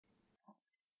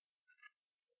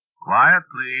Quiet,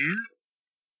 please.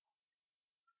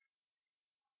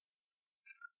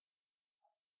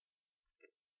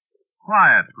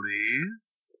 Quiet,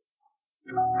 please.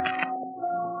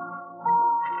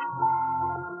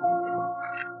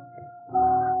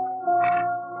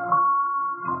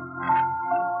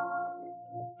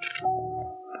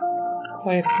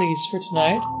 Quiet Please for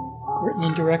Tonight, written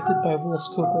and directed by Wyllis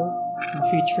Cooper and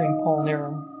featuring Paul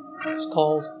Narum. It's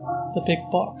called The Big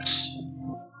Box.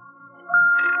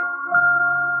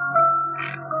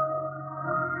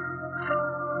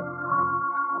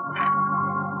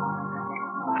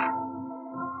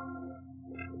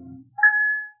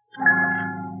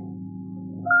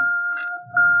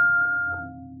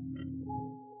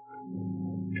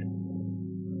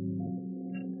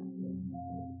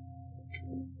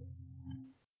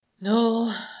 No,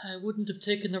 I wouldn't have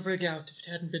taken the rig out if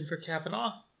it hadn't been for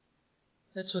Kavanaugh.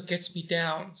 That's what gets me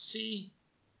down, see?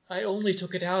 I only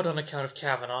took it out on account of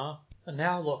Kavanaugh, and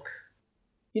now look.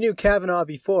 You knew Kavanaugh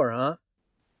before, huh?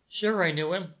 Sure, I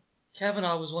knew him.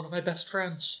 Kavanaugh was one of my best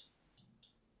friends.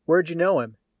 Where'd you know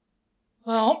him?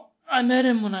 Well, I met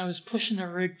him when I was pushing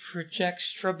a rig for Jack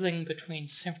Strubling between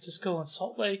San Francisco and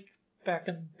Salt Lake back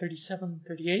in 37,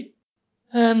 38.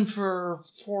 And for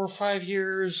 4 or 5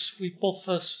 years, both of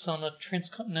us was on a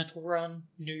transcontinental run,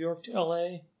 New York to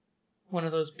L.A., one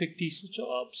of those big diesel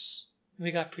jobs.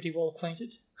 We got pretty well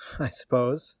acquainted. I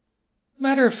suppose.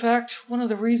 Matter of fact, one of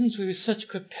the reasons we were such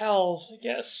good pals, I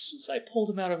guess, is I pulled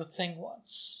him out of a thing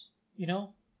once. You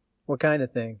know? What kind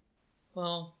of thing?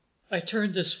 Well, I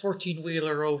turned this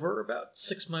 14-wheeler over about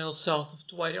 6 miles south of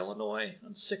Dwight, Illinois,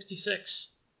 on 66.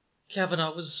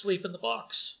 Kavanaugh was asleep in the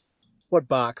box. What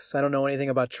box? I don't know anything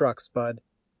about trucks, bud.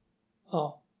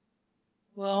 Oh.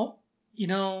 Well, you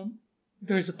know,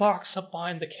 there's a box up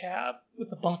behind the cab with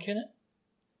a bunk in it.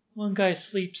 One guy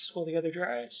sleeps while the other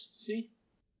drives, see?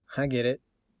 I get it.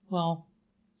 Well,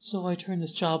 so I turn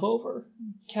this job over.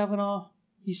 Kavanaugh,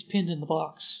 he's pinned in the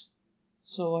box.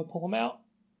 So I pull him out.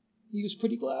 He was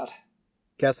pretty glad.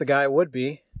 Guess a guy would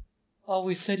be.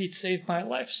 Always said he'd save my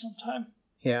life sometime.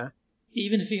 Yeah?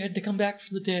 Even if he had to come back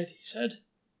from the dead, he said.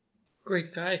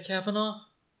 Great guy, Kavanaugh.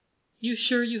 You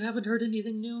sure you haven't heard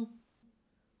anything new?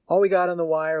 All we got on the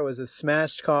wire was a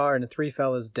smashed car and 3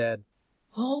 fellas dead.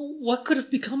 Well, what could have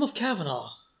become of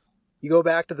Kavanaugh? You go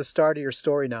back to the start of your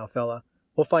story now, fella.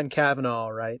 We'll find Kavanaugh,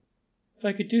 all right. If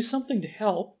I could do something to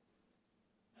help.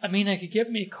 I mean, I could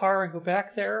get me a car and go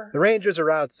back there. The Rangers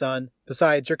are out, son.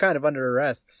 Besides, you're kind of under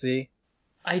arrest, see?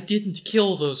 I didn't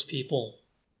kill those people.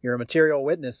 You're a material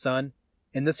witness, son.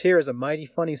 And this here is a mighty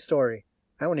funny story.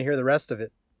 I want to hear the rest of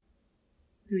it.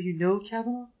 Do you know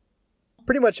Kavanaugh?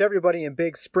 Pretty much everybody in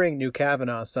Big Spring knew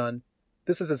Kavanaugh, son.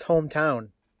 This is his hometown.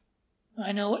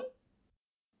 I know it.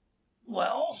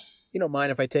 Well... You don't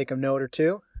mind if I take a note or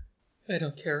two? I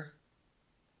don't care.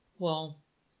 Well,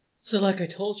 so like I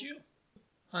told you,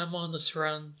 I'm on this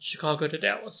run, Chicago to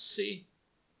Dallas, see?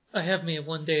 I have me a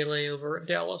 1-day layover in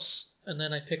Dallas, and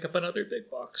then I pick up another big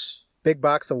box. Big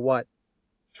box of what?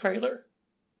 Trailer.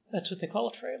 That's what they call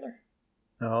a trailer.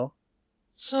 Oh?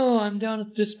 So I'm down at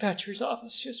the dispatcher's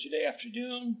office yesterday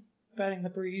afternoon, batting the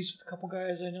breeze with a couple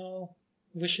guys I know,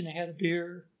 wishing I had a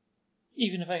beer,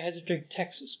 even if I had to drink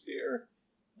Texas beer,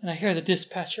 and I hear the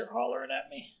dispatcher hollering at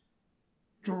me.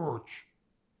 George.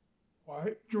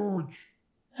 Why, George.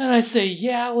 And I say,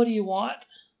 yeah, what do you want?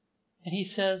 And he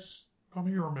says, Come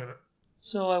here a minute.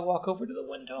 So I walk over to the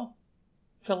window.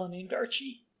 Fellow named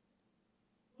Archie.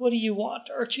 What do you want,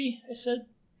 Archie? I said.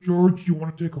 George, you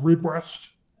want to take a rib rest?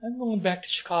 I'm going back to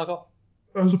Chicago.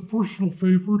 As a personal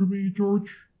favor to me, George?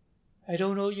 I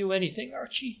don't owe you anything,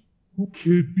 Archie. Oh,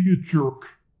 kid, be a jerk.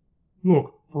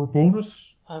 Look, for a bonus?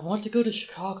 I want to go to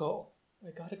Chicago.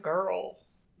 I got a girl.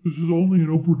 This is only an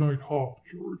overnight hop,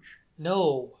 George.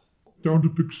 No. Down to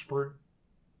Big Spring.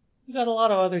 We got a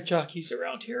lot of other jockeys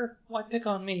around here. Why pick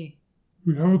on me?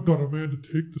 We haven't got a man to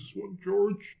take this one,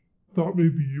 George. Thought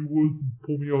maybe you would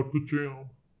pull me out of the jam.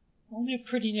 Only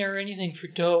pretty near anything for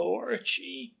dough,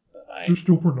 Archie. But Just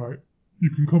overnight. You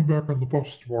can come back on the bus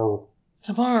tomorrow.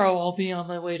 Tomorrow I'll be on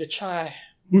my way to Chai.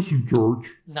 Listen, George.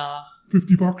 Nah.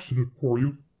 $50 in it for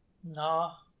you.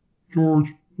 Nah. George,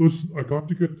 listen, I got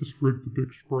to get this rig to Big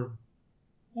Spring.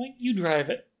 Why don't you drive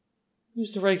it?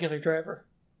 Who's the regular driver?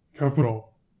 Kavanaugh.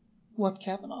 What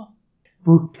Kavanaugh?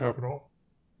 Bert Kavanaugh.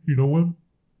 You know him?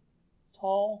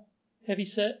 Tall,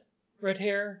 heavy-set, red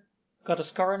hair, got a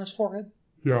scar on his forehead?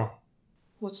 Yeah.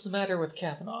 What's the matter with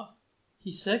Kavanaugh?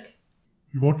 He's sick?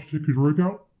 You want to take his rig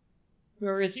out?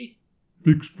 Where is he?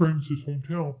 Big Spring's his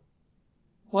hometown.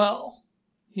 Well,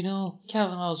 you know,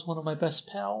 Kavanaugh's one of my best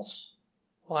pals.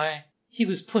 Why, He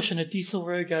was pushing a diesel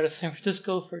rig out of San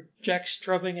Francisco for jack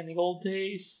strubbing in the old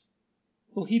days.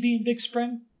 Will he be in Big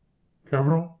Spring?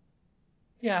 Kavanaugh?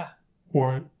 Yeah.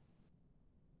 Why,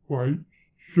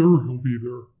 sure he'll be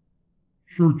there.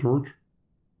 Sure, George.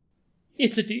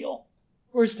 It's a deal.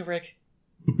 Where's the rig?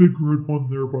 The big red one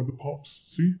there by the pumps,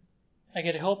 see? I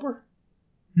get a helper?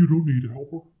 You don't need a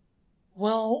helper.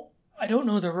 Well, I don't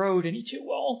know the road any too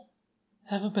well.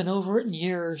 Haven't been over it in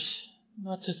years.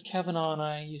 Not since Kavanaugh and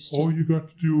I used to. All you got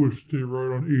to do is stay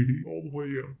right on 80 all the way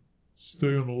in.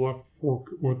 Stay on the left fork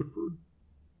at Weatherford.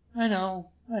 I know.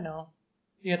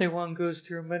 The other one goes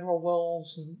through Mineral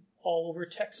Wells and all over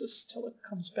Texas till it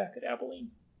comes back at Abilene.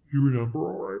 You remember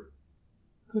all right.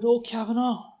 Good old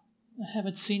Kavanaugh. I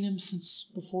haven't seen him since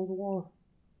before the war.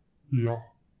 Yeah.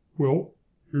 Well,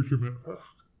 here's your manifest.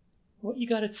 What you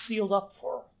got it sealed up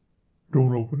for?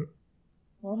 Don't open it.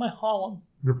 What am I hauling?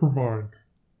 Never mind.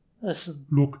 Listen.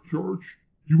 Look, George,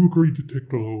 you agreed to take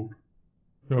the load.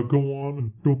 Now go on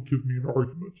and don't give me an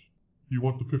argument. You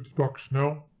want the $50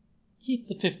 now? Keep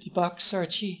the $50,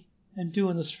 Archie. I'm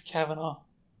doing this for Kavanaugh.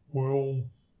 Well...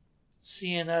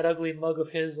 Seeing that ugly mug of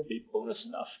his will be bonus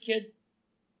enough, kid.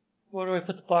 Where do I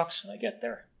put the box when I get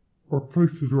there? Our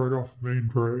place is right off the main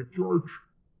drag, George.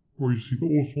 Where you see the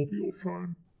Oldsmobile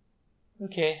sign.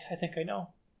 Okay, I think I know.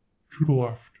 To the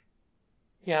left.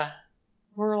 Yeah.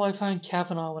 Where will I find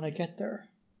Kavanaugh when I get there?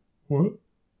 What?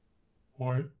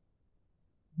 Why,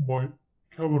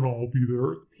 Kavanaugh will be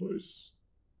there at the place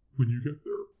when you get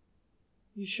there.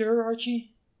 You sure,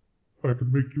 Archie? I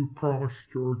can make you a promise,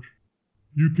 George.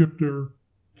 You get there,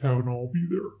 Kavanaugh will be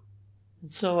there.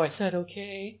 And so I said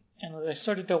okay, and as I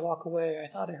started to walk away,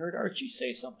 I thought I heard Archie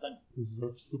say something. Because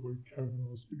that's the way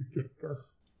Kavanaugh's going to get there.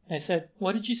 I said,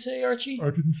 what did you say, Archie? I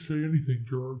didn't say anything,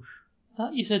 George. I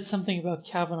thought you said something about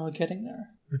Kavanaugh getting there.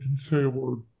 I didn't say a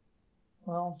word.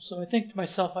 Well, so I think to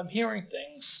myself, I'm hearing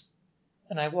things.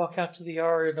 And I walk out to the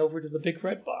yard and over to the big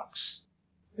red box.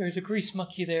 There's a grease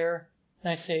monkey there,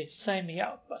 and I say, sign me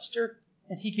out, Buster.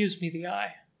 And he gives me the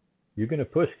eye. You gonna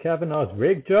push Kavanaugh's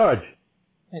rig, George?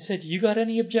 I said, you got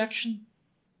any objection?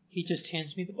 He just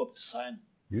hands me the book to sign.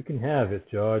 You can have it,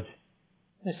 George.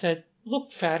 I said,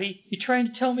 look, fatty, you trying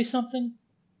to tell me something?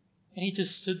 And he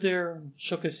just stood there and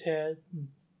shook his head. And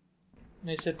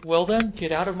I said, well then,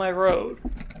 get out of my road.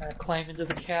 And I climbed into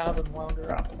the cab and wound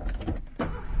her up.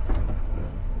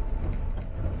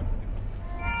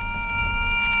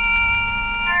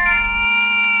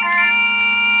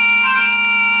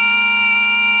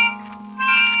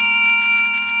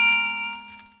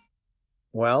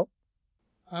 Well?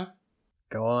 Huh?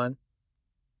 Go on.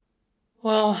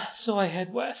 Well, so I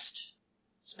head west.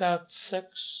 It's about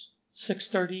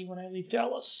 6:30 when I leave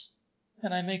Dallas.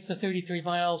 And I make the 33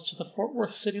 miles to the Fort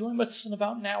Worth city limits in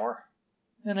about an hour.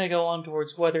 Then I go on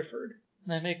towards Weatherford.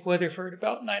 And I make Weatherford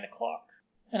about 9 o'clock.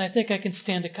 And I think I can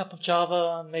stand a cup of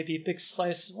Java and maybe a big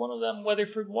slice of one of them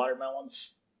Weatherford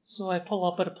watermelons. So I pull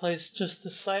up at a place just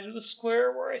this side of the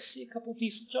square where I see a couple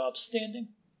diesel jobs standing.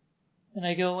 And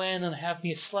I go in and have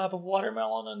me a slab of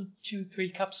watermelon and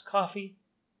 2-3 cups of coffee.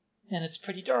 And it's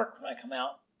pretty dark when I come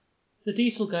out. The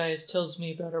diesel guys tells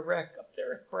me about a wreck up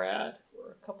there at Brad,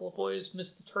 where a couple of boys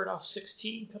missed the turn-off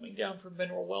 16 coming down from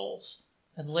Mineral Wells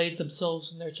and laid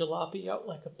themselves in their jalopy out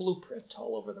like a blueprint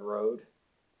all over the road.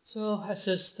 So I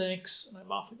says thanks, and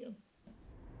I'm off again.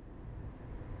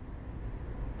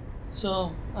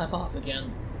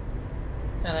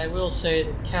 And I will say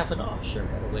that Kavanaugh sure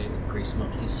had a way with grease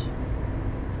monkeys.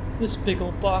 This big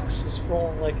old box is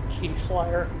rolling like a Katy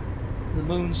flyer. The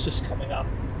moon's just coming up,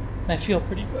 and I feel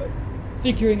pretty good.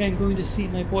 Figuring I'm going to see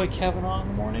my boy Kavanaugh in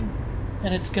the morning,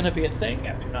 and it's going to be a thing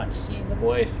after not seeing the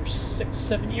boy for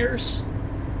 6-7 years.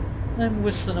 I'm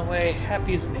whistling away,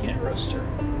 happy as a peanut roaster.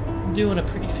 I'm doing a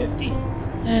pretty 50,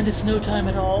 and it's no time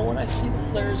at all when I see the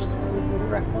flares on the road where the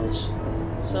wreck was.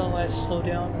 So I slow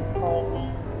down and crawl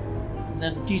along. And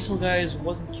them diesel guys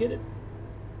wasn't kidding.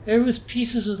 There was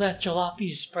pieces of that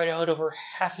jalopy spread out over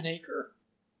half an acre.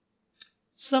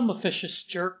 Some officious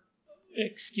jerk,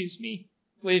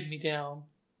 waved me down,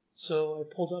 so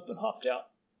I pulled up and hopped out.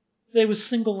 They was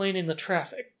single laning the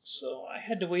traffic, so I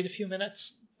had to wait a few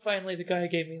minutes. Finally, the guy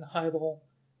gave me the highball,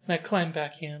 and I climbed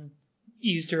back in,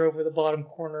 eased her over the bottom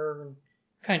corner, and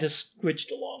kind of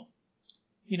squidged along.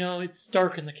 You know, it's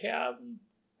dark in the cab, and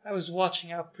I was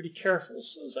watching out pretty careful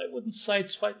so as I wouldn't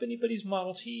sideswipe anybody's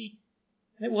Model T.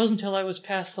 And it wasn't until I was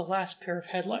past the last pair of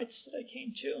headlights that I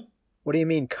came to. What do you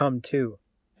mean, come to?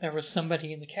 There was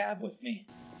somebody in the cab with me.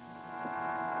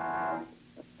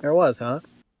 There was, huh?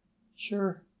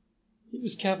 Sure. It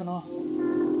was Kavanaugh.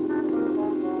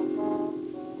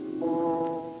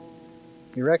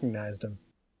 You recognized him.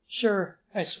 Sure,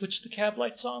 I switched the cab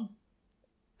lights on.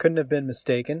 Couldn't have been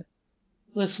mistaken.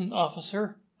 Listen,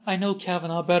 officer, I know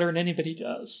Kavanaugh better than anybody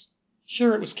does.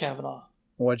 Sure, it was Kavanaugh.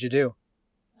 What'd you do?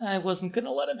 I wasn't going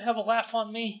to let him have a laugh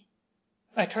on me.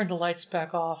 I turned the lights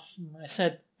back off, and I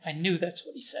said, I knew that's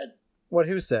what he said.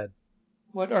 Who said?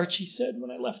 What Archie said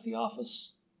when I left the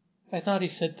office. I thought he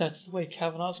said that's the way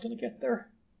Kavanaugh's going to get there.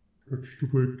 That's the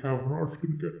way Kavanaugh's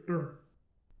gonna get there.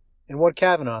 And what'd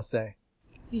Kavanaugh say?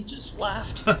 He just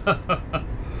laughed.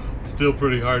 Still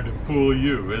pretty hard to fool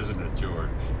you, isn't it, George?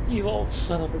 You old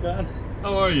son of a gun.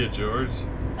 How are you, George?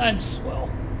 I'm swell.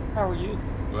 How are you?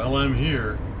 Well, I'm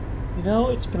here. You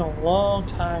know, it's been a long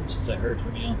time since I heard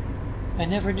from you. I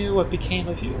never knew what became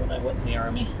of you when I went in the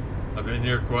army. I've been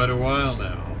here quite a while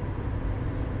now.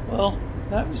 Well,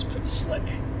 that was pretty slick.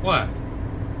 What?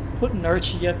 Putting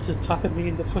Archie up to talking me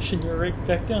into pushing your rig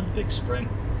back down to Big Spring,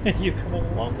 and you coming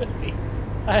along with me.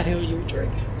 I knew you would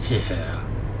drink. Yeah.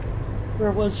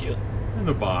 Where was you? In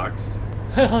the box.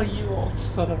 Well, you old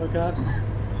son of a gun.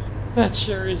 That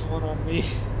sure is one on me.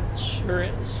 Sure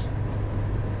is.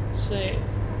 Say,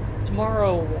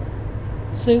 tomorrow,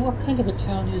 what kind of a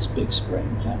town is Big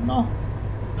Spring, Kavanaugh?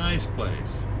 Nice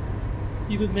place.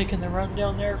 You been making the run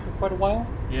down there for quite a while?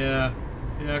 Yeah,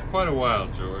 quite a while,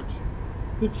 George.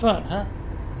 Good fun, huh?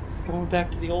 Going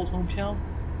back to the old hometown?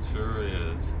 Sure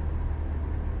is.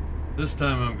 This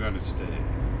time I'm going to stay.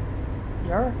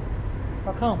 You are?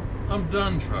 How come? I'm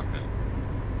done trucking.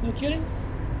 No kidding?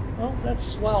 Well, that's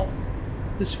swell.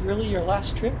 This really your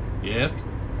last trip? Yep.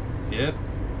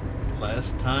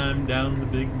 Last time down the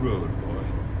big road, boy.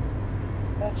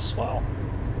 That's swell.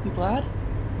 You glad?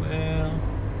 Well,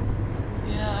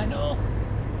 Yeah, I know.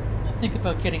 I think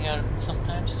about getting out of it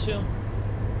sometimes, too.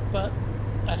 But,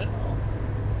 I don't know.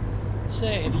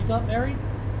 Say, have you got married?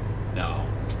 no.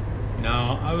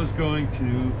 I was going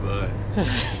to, but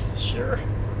Sure.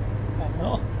 I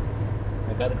know.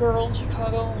 I got a girl in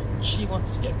Chicago, and she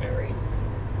wants to get married.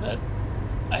 But,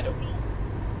 I don't know.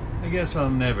 I guess I'll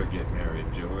never get married,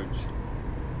 George.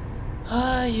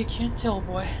 You can't tell,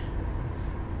 boy.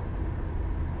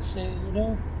 Say,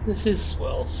 this is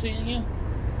swell seeing you.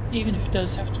 Even if it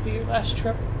does have to be your last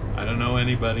trip. I don't know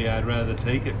anybody I'd rather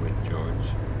take it with, George.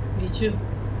 Me too.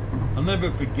 I'll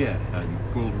never forget how you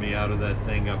pulled me out of that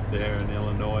thing up there in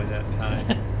Illinois that time.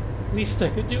 Least I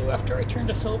could do after I turned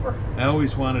us over. I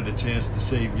always wanted a chance to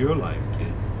save your life,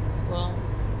 kid. Well,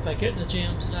 if I get in the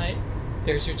jam tonight,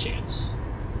 there's your chance.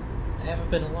 I haven't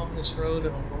been along this road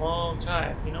in a long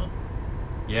time,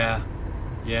 Yeah,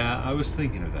 I was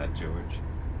thinking of that, George.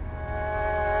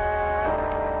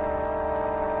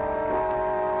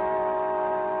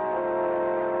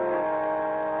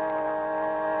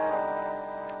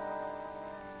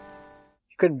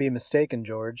 You couldn't be mistaken,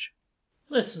 George.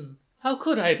 Listen, how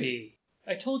could I be?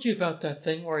 I told you about that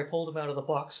thing where I pulled him out of the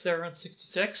box there on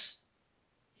 66.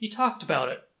 You talked about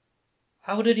it.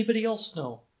 How would anybody else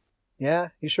know? Yeah,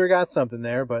 you sure got something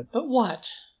there, but But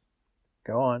what?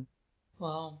 go on.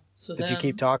 Well, so Did then... you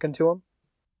keep talking to him?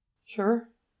 Sure.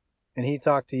 And he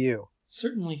talked to you?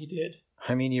 Certainly he did.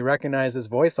 I mean, you recognize his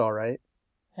voice all right.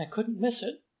 I couldn't miss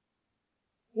it.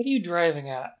 What are you driving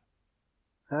at?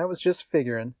 I was just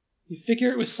figuring. You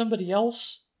figure it was somebody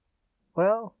else?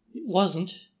 Well, It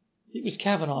wasn't. It was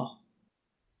Kavanaugh.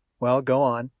 go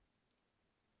on.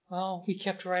 Well, we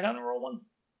kept right on rolling.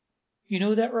 You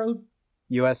know that road?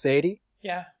 US 80?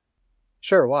 Yeah.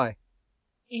 Sure, why?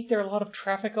 Ain't there a lot of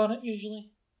traffic on it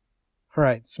usually?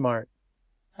 Right, smart.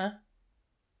 Huh?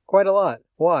 Quite a lot.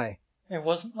 Why? There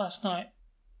wasn't last night.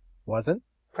 Wasn't?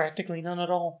 Practically none at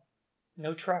all.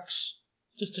 No trucks.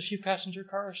 Just a few passenger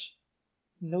cars.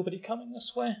 Nobody coming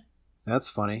this way. That's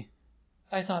funny.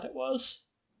 I thought it was.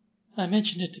 I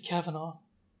mentioned it to Kavanaugh.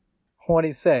 What'd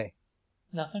he say?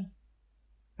 Nothing.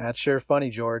 That's sure funny,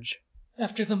 George.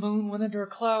 After the moon went under a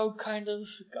cloud, kind of,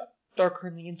 it got darker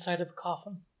in the inside of a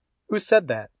coffin. Who said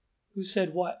that? Who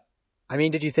said what? I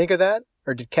mean, did you think of that?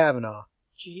 Or did Kavanaugh?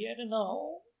 Gee, I don't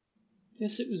know.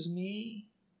 Guess it was me.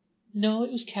 No,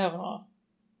 it was Kavanaugh.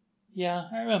 Yeah,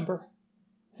 I remember.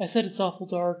 I said it's awful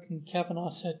dark, and Kavanaugh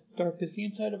said dark as the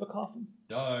inside of a coffin.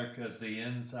 Dark as the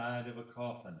inside of a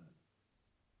coffin.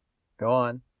 Go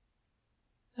on.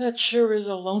 That sure is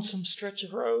a lonesome stretch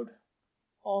of road.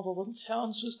 All the little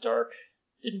towns was dark.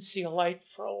 Didn't see a light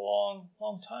for a long,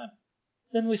 long time.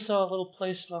 Then we saw a little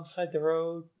place alongside the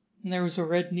road, and there was a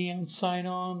red neon sign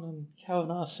on, and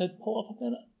Kavanaugh said pull up a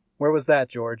minute. Where was that,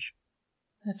 George?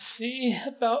 Let's see,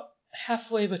 about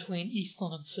halfway between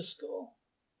Eastland and Cisco.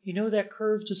 You know that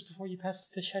curve just before you pass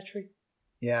the fish hatchery?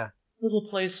 Yeah. Little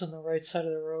place on the right side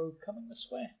of the road coming this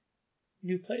way.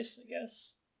 New place, I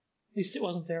guess. At least it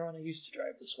wasn't there when I used to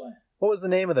drive this way. What was the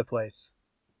name of the place?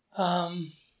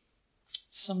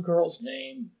 Some girl's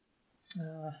name.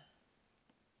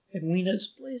 Edwina's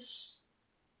place?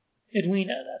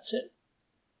 Edwina, that's it.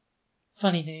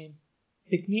 Funny name.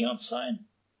 Big neon sign.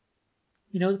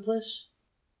 You know the place?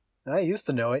 I used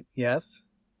to know it, yes.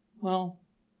 Well,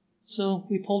 so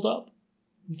we pulled up,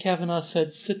 and Kavanaugh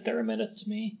said, "Sit there a minute" to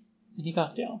me, and he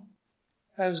got down.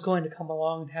 I was going to come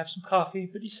along and have some coffee,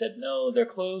 but he said, "No, they're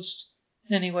closed.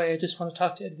 Anyway, I just want to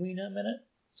talk to Edwina a minute."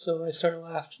 So I sort of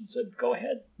laughed and said, "Go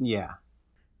ahead." Yeah.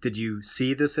 Did you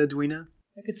see this Edwina?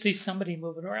 I could see somebody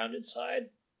moving around inside.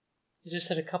 They just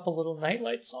had a couple little night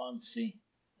lights on, see?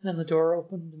 And then the door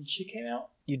opened and she came out.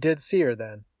 You did see her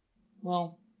then?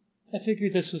 Well, I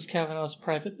figured this was Kavanaugh's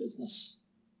private business.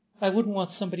 I wouldn't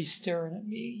want somebody staring at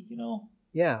me, you know?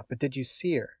 Yeah, but did you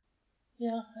see her?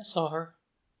 Yeah, I saw her.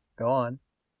 Go on.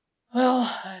 Well,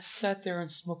 I sat there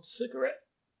and smoked a cigarette.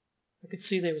 I could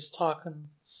see they was talking,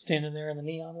 standing there in the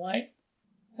neon light.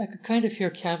 I could kind of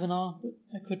hear Kavanaugh, but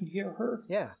I couldn't hear her.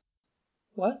 Yeah.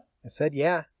 What? I said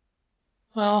yeah.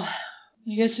 Well,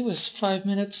 I guess it was 5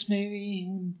 minutes maybe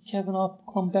when Kavanaugh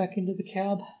clumbed back into the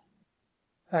cab.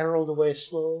 I rolled away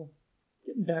slow,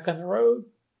 getting back on the road.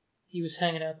 He was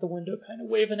hanging out the window, kind of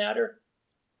waving at her.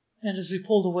 And as we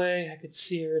pulled away, I could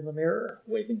see her in the mirror,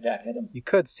 waving back at him. You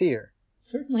could see her.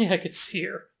 Certainly I could see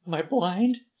her. Am I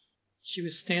blind? She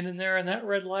was standing there in that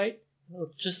red light, and it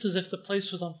looked just as if the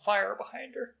place was on fire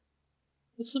behind her.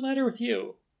 What's the matter with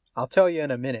you? I'll tell you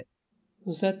in a minute.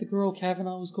 Was that the girl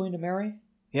Kavanaugh was going to marry?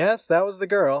 Yes, that was the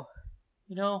girl.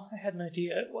 You know, I had an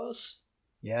idea it was.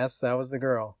 Yes, that was the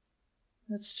girl.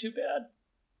 That's too bad.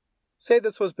 Say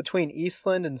this was between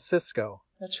Eastland and Cisco.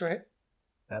 That's right.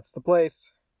 That's the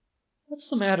place. What's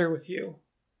the matter with you?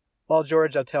 Well,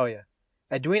 George, I'll tell you.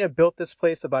 Edwina built this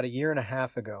place about 1.5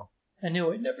 years ago. I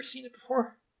knew I'd never seen it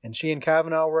before. And she and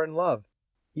Kavanaugh were in love.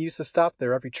 He used to stop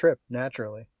there every trip,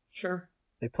 naturally. Sure.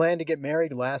 They planned to get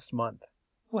married last month.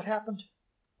 What happened?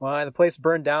 Why, the place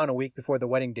burned down a week before the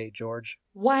wedding date, George.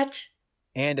 What?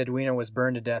 And Edwina was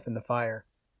burned to death in the fire.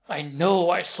 I know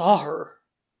I saw her.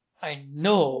 I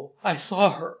know I saw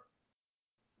her.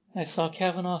 I saw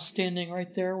Kavanaugh standing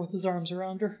right there with his arms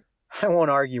around her. I won't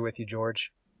argue with you,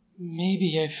 George.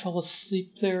 Maybe I fell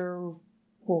asleep there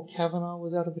while Kavanaugh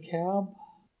was out of the cab.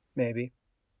 Maybe.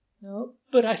 No,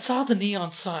 but I saw the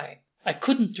neon sign. I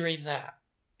couldn't dream that.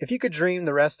 If you could dream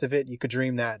the rest of it, you could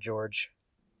dream that, George.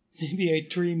 Maybe I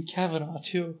dreamed Kavanaugh,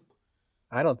 too.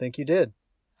 I don't think you did.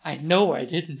 I know I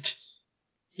didn't.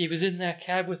 He was in that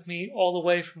cab with me all the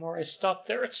way from where I stopped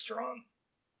there at Strong.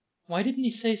 Why didn't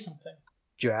he say something?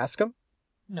 Did you ask him?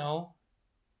 No.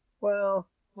 Well,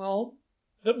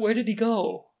 but where did he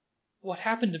go? What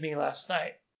happened to me last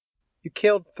night? you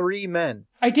killed 3 men.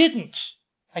 I didn't.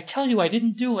 I tell you I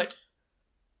didn't do it.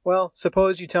 Well,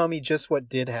 suppose you tell me just what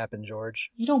did happen,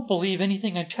 George. You don't believe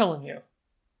anything I'm telling you.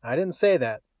 I didn't say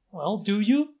that. Well, do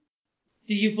you?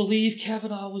 Do you believe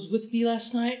Kavanaugh was with me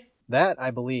last night? That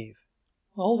I believe.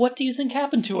 Well, what do you think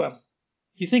happened to him?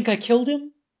 You think I killed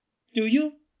him? Do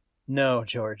you? No,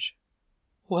 George.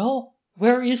 Well,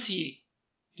 where is he?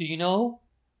 Do you know?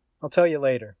 I'll tell you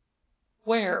later.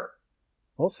 Where?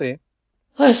 We'll see.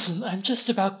 Listen, I'm just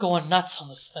about going nuts on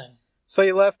this thing. So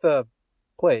you left the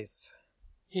place.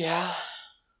 Yeah.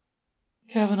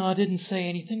 Kavanaugh didn't say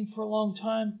anything for a long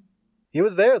time. He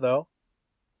was there, though.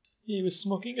 He was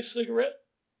smoking a cigarette.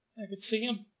 I could see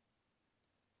him.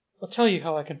 I'll tell you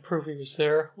how I can prove he was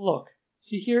there. Look,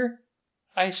 see here?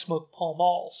 I smoke Pall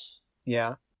Malls.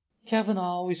 Yeah. Kavanaugh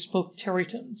always smoked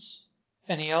Terrytons,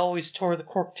 and he always tore the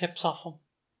cork tips off them.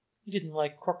 He didn't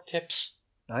like cork tips.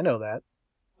 I know that.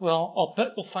 Well, I'll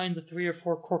bet we'll find the 3 or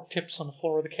 4 cork tips on the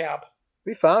floor of the cab.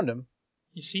 We found him.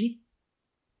 You see?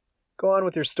 Go on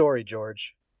with your story,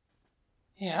 George.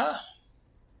 Yeah.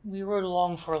 We rode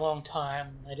along for a long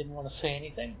time. I didn't want to say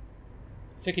anything.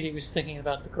 Figured he was thinking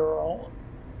about the girl.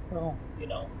 Well, you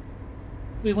know.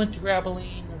 We went through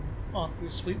Abilene and on through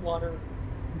Sweetwater,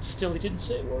 and still he didn't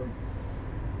say a word.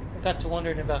 I got to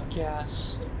wondering about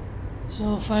gas.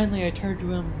 So finally I turned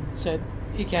to him and said,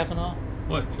 "Hey, Kavanaugh.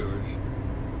 What, George?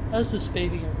 How's this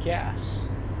baby on gas?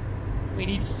 We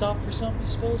need to stop for something, you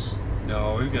suppose?"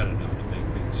 No, we've got enough to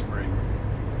make Big Spring.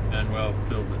 Manuel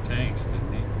filled the tanks,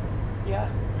 didn't he?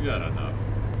 Yeah. We got enough.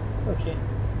 Okay.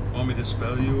 Want me to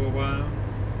spell you a while?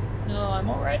 No, I'm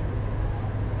alright.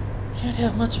 Can't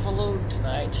have much of a load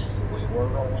tonight, the way we're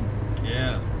rolling.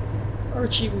 Yeah.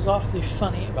 Archie was awfully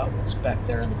funny about what's back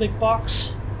there in the big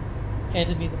box.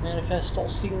 Handed me the manifest all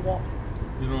sealed up.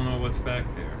 You don't know what's back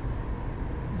there?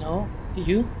 No? Do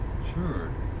you? Sure.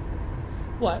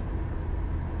 What?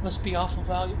 Must be awful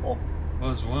valuable.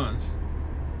 Was once.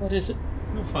 What is it?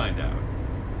 You'll find out.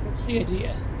 What's the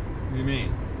idea? What do you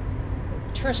mean?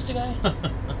 Trust a guy?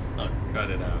 Oh,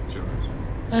 cut it out, George.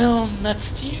 Well,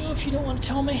 that's to you if you don't want to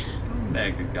tell me. Don't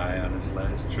nag a guy on his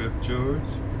last trip, George.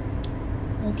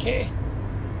 Okay.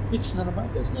 It's none of my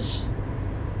business.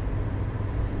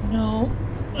 No,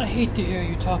 I hate to hear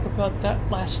you talk about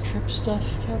that last trip stuff,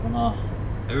 Kavanaugh.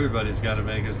 Everybody's got to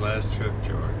make his last trip,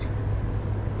 George.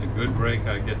 It's a good break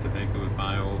I get to make it with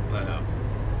my old pal.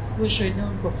 Wish I'd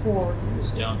known before he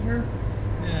was down here.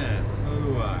 Yeah, so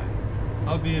do I.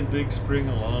 I'll be in Big Spring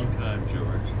a long time,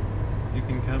 George. You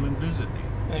can come and visit me.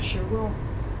 I sure will.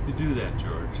 You do that,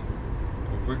 George.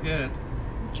 Don't forget.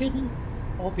 You kidding?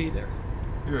 I'll be there.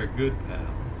 You're a good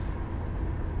pal.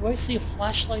 Do I see a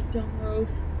flashlight down the road?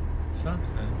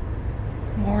 Something.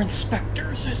 More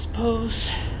inspectors, I suppose.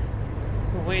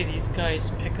 The way these guys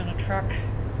pick on a truck.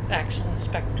 Axle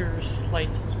inspectors,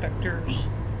 lights inspectors,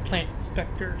 plant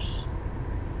inspectors.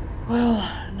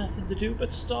 Well, nothing to do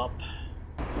but stop.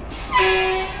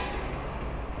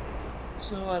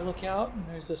 So I look out, and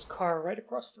there's this car right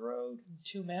across the road,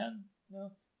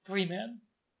 and 3 men,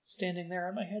 standing there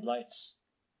in my headlights,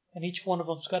 and each one of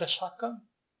them's got a shotgun.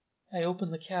 I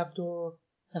open the cab door,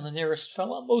 and the nearest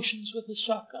fella motions with his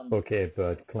shotgun. Okay,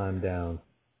 bud, climb down.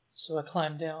 So I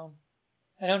climb down.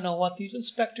 I don't know what these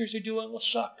inspectors are doing with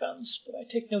shotguns, but I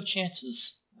take no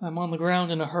chances. I'm on the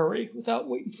ground in a hurry, without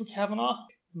waiting for Kavanaugh.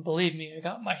 And believe me, I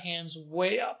got my hands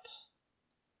way up.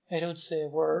 I don't say a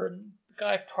word, and the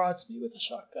guy prods me with a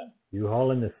shotgun. You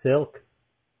hauling the silk?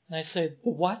 And I say,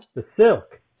 the what? The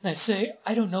silk! And I say,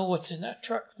 I don't know what's in that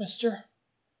truck, mister.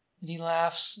 And he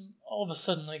laughs, and all of a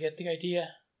sudden I get the idea.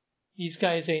 These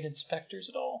guys ain't inspectors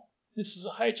at all. This is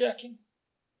a hijacking.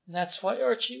 And that's why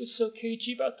Archie was so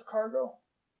cagey about the cargo.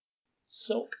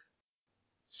 Silk.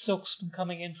 Silk's been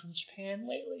coming in from Japan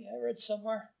lately, I read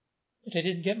somewhere. But I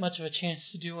didn't get much of a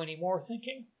chance to do any more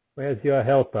thinking. Where's your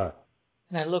helper?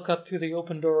 And I look up through the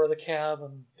open door of the cab,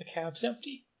 and the cab's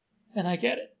empty. And I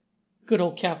get it. Good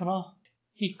old Kavanaugh.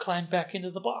 He'd climbed back into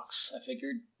the box, I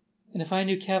figured. And if I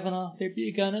knew Kavanaugh, there'd be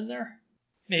a gun in there.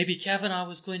 Maybe Kavanaugh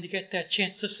was going to get that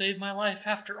chance to save my life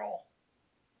after all.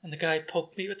 And the guy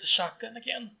poked me with the shotgun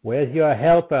again. Where's your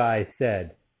helper, I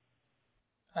said?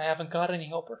 I haven't got any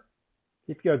helper.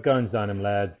 Keep your guns on him,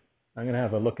 lads. I'm gonna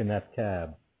have a look in that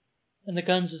cab. And the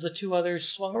guns of the 2 others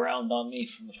swung around on me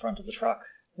from the front of the truck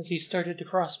as he started to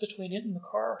cross between it and the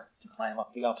car to climb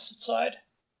up the opposite side.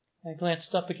 I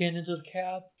glanced up again into the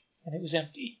cab, and it was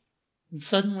empty. And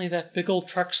suddenly that big old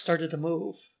truck started to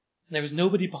move, and there was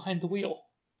nobody behind the wheel.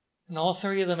 And all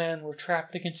 3 of the men were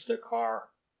trapped against their car,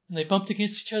 and they bumped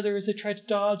against each other as they tried to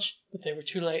dodge, but they were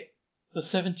too late. The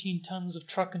 17 tons of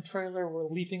truck and trailer were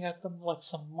leaping at them like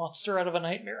some monster out of a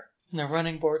nightmare, and the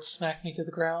running board smacked me to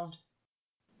the ground.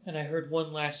 And I heard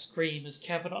one last scream as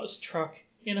Kavanaugh's truck,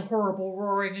 in a horrible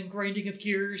roaring and grinding of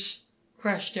gears,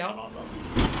 crashed down on them.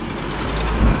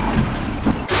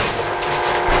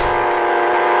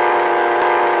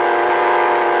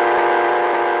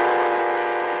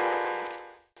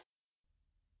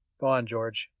 Go on,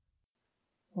 George.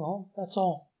 Well, that's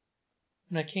all.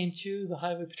 When I came to, the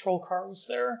highway patrol car was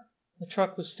there. The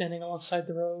truck was standing alongside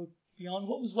the road, beyond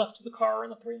what was left of the car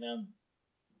and the 3 men.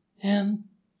 And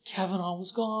Kavanaugh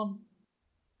was gone.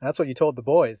 That's what you told the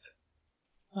boys.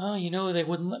 Well, you know they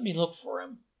wouldn't let me look for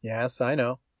him. Yes, I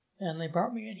know. And they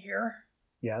brought me in here.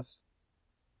 Yes.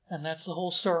 And that's the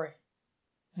whole story.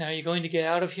 Now you going to get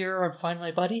out of here and find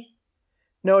my buddy?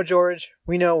 No, George,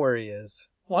 we know where he is.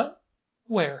 What?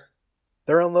 Where?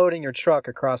 They're unloading your truck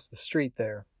across the street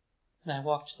there. And I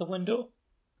walked to the window.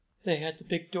 They had the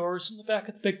big doors in the back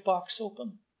of the big box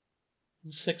open.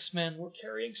 And 6 men were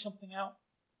carrying something out.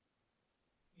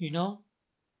 You know?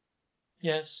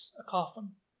 Yes, a coffin.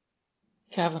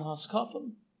 Kavanaugh's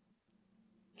coffin.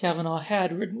 Kavanaugh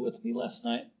had ridden with me last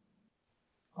night.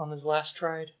 On his last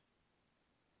ride.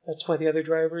 That's why the other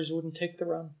drivers wouldn't take the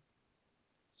run.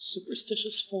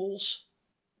 Superstitious fools.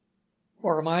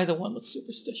 Or am I the one that's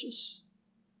superstitious?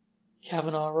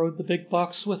 Kavanaugh rode the big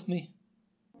box with me.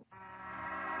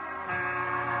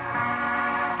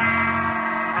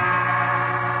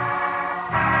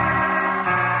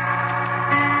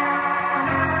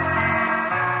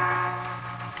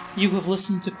 You have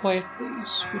listened to Quiet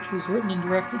Please, which was written and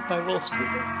directed by Wyllis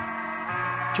Cooper.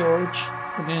 George,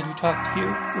 the man who talked to you,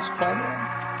 was Paul Moore.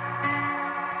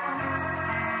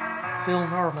 Phil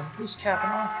Norman was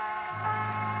Kavanaugh.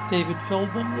 David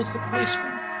Feldman was the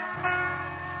policeman.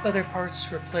 Other parts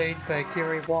were played by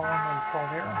Gary Wong and Paul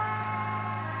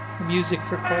Mera. The music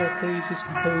for Quiet Please is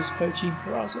composed by Gene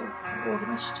Perazzo, the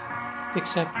organist,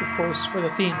 except, of course, for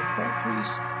the theme of Quiet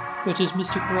Please. which is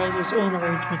Mr. Corelli's own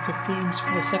arrangement of themes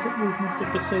for the second movement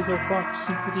of the César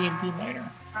Symphony in D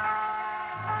minor.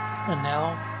 And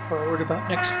now, for a word about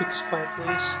next week's Quiet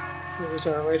Please, here is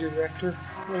our writer-director,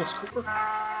 Wyllis Cooper.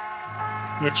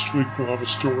 Next week we'll have a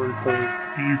story called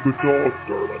Be a Good Dog,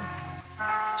 Darling.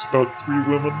 It's about 3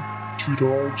 women, 2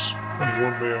 dogs, and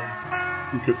 1 man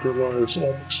who get their lives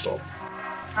all mixed up.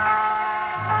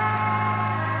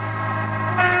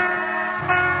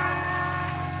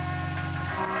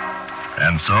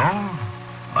 And so,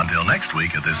 until next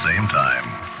week at this same time,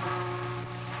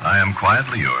 I am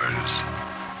quietly yours,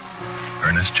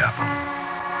 Ernest Chappell.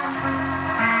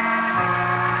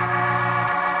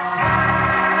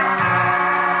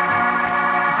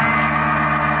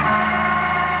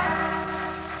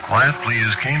 Quiet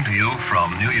Please came to you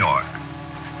from New York.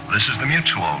 This is the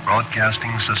Mutual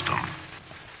Broadcasting System.